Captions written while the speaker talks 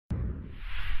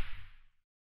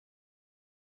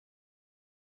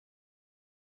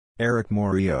Erick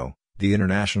Morillo, the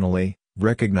internationally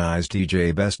recognized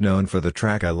DJ best known for the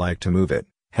track "I Like to Move It,"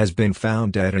 has been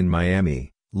found dead in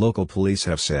Miami, local police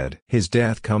have said. His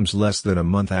death comes less than a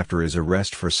month after his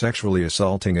arrest for sexually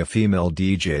assaulting a female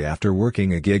DJ after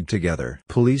working a gig together.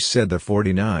 Police said the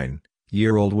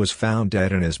 49-year-old was found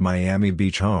dead in his Miami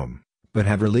Beach home, but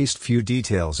have released few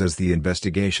details as the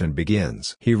investigation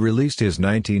begins. He released his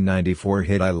 1994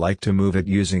 hit "I Like to Move It"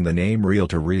 using the name Reel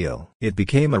to Reel. It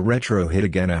became a retro hit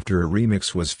again after a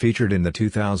remix was featured in the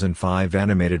 2005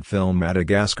 animated film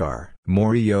Madagascar.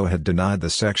 Morillo had denied the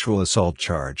sexual assault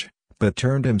charge, but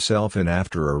turned himself in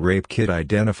after a rape kit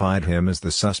identified him as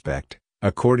the suspect,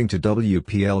 according to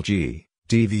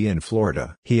WPLG-TV in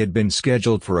Florida. He had been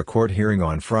scheduled for a court hearing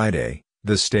on Friday,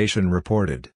 the station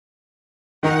reported.